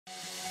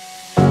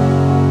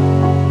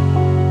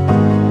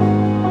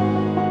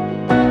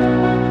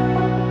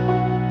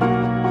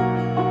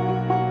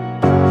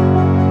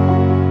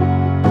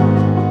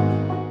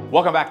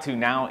Welcome back to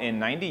Now in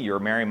 90,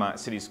 your Mariemont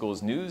City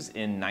Schools news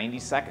in 90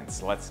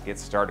 seconds. Let's get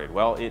started.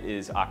 Well, it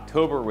is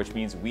October, which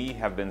means we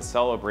have been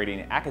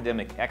celebrating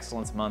Academic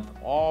Excellence Month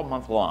all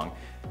month long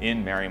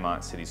in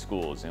Mariemont City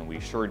Schools, and we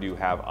sure do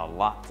have a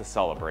lot to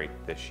celebrate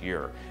this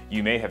year.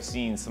 You may have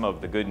seen some of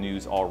the good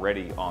news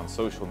already on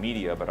social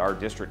media, but our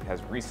district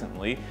has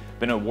recently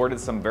been awarded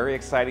some very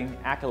exciting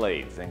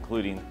accolades,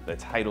 including the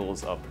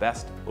titles of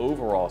Best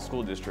Overall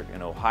School District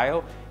in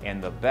Ohio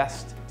and the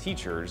Best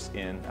Teachers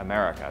in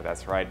America.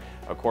 That's right.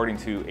 According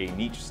to a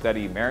niche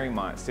study,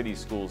 Mariemont City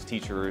Schools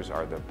teachers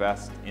are the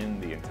best in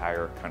the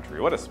entire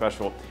country. What a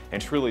special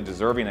and truly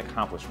deserving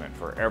accomplishment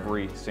for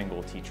every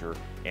single teacher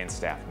and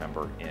staff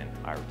member in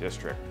our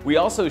district. We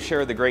also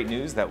share the great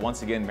news that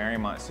once again,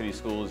 Mariemont City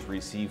Schools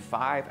received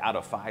 5 out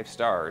of 5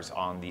 stars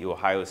on the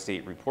Ohio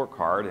State Report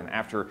Card, and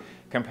after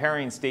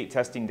comparing state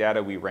testing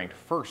data, we ranked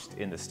first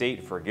in the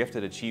state for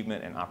gifted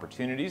achievement and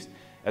opportunities,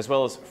 as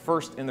well as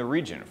first in the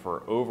region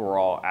for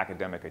overall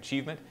academic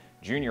achievement,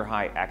 junior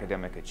high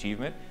academic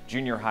achievement,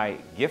 junior high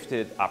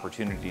gifted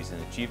opportunities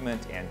and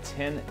achievement, and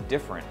 10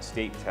 different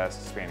state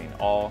tests spanning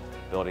all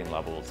building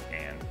levels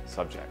and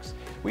subjects.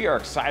 We are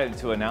excited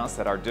to announce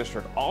that our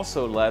district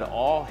also led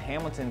all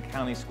Hamilton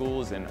County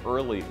schools in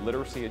early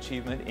literacy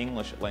achievement,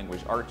 English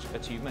language arts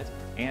achievement,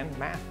 and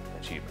math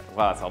achievement.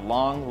 Well, that's a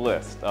long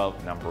list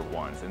of number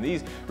ones, and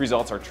these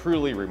results are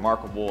truly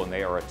remarkable, and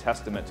they are a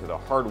testament to the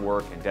hard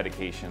work and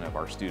dedication of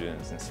our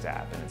students and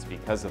staff, and it's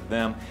because of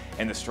them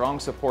and the strong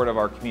support of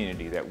our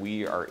community that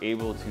we are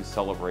able to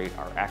celebrate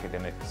our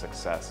academic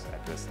success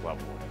at this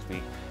level. As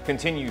we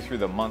continue through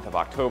the month of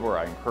October,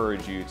 I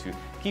encourage you to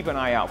keep an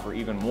eye out for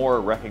even more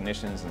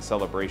recognitions and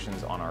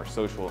celebrations on our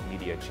social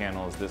media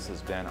channels. This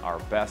has been our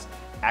best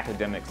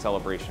academic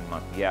celebration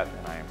month yet,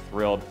 and I am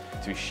thrilled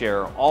to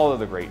share all of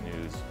the great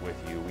news with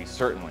you. We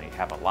certainly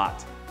have a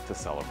lot to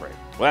celebrate.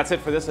 Well, that's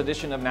it for this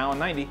edition of Now in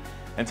 90.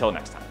 Until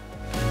next time.